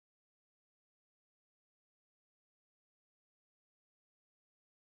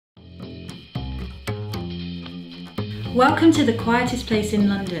Welcome to the quietest place in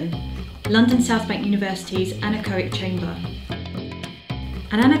London, London South Bank University's Anechoic chamber.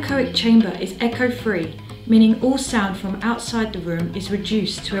 An anechoic chamber is echo-free, meaning all sound from outside the room is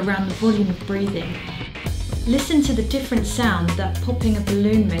reduced to around the volume of breathing. Listen to the different sound that popping a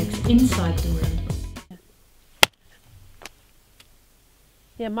balloon makes inside the room.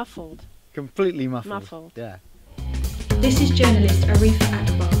 Yeah, muffled. Completely muffled. Muffled. Yeah. This is journalist Arifa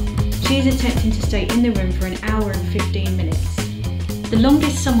Akbar. She is attempting to stay in the room for an hour and 15 minutes. The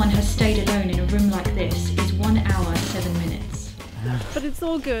longest someone has stayed alone in a room like this is 1 hour, 7 minutes. But it's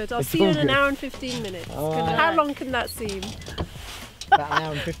all good. I'll It's see you all in an good. hour and 15 minutes. Oh. How long can that seem? About an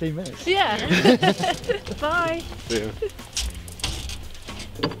hour and 15 minutes. Yeah. Bye. Yeah.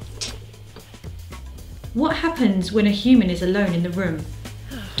 What happens when a human is alone in the room?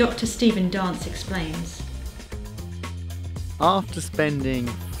 Dr. Stephen Dance explains. After spending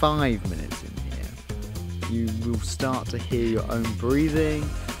 5 minutes in here, you will start to hear your own breathing.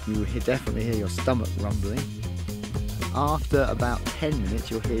 You will definitely hear your stomach rumbling. After about 10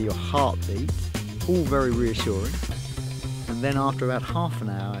 minutes, you'll hear your heartbeat, all very reassuring. And then after about half an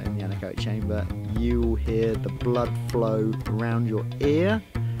hour in the anechoic chamber, you will hear the blood flow around your ear.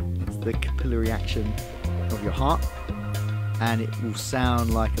 It's the capillary action of your heart, and it will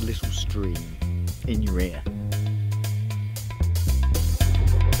sound like a little stream in your ear.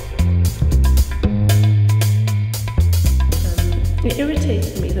 It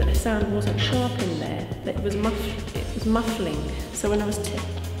irritated me that the sound wasn't sharp in there, that it was muffling. So when I was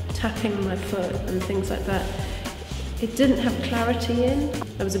tapping my foot and things like that, it didn't have clarity in.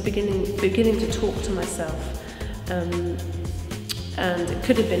 I was beginning to talk to myself. And it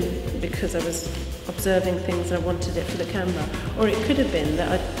could have been because I was observing things and I wanted it for the camera. Or it could have been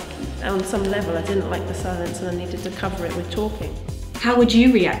that on some level I didn't like the silence and I needed to cover it with talking. How would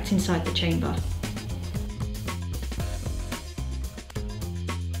you react inside the chamber?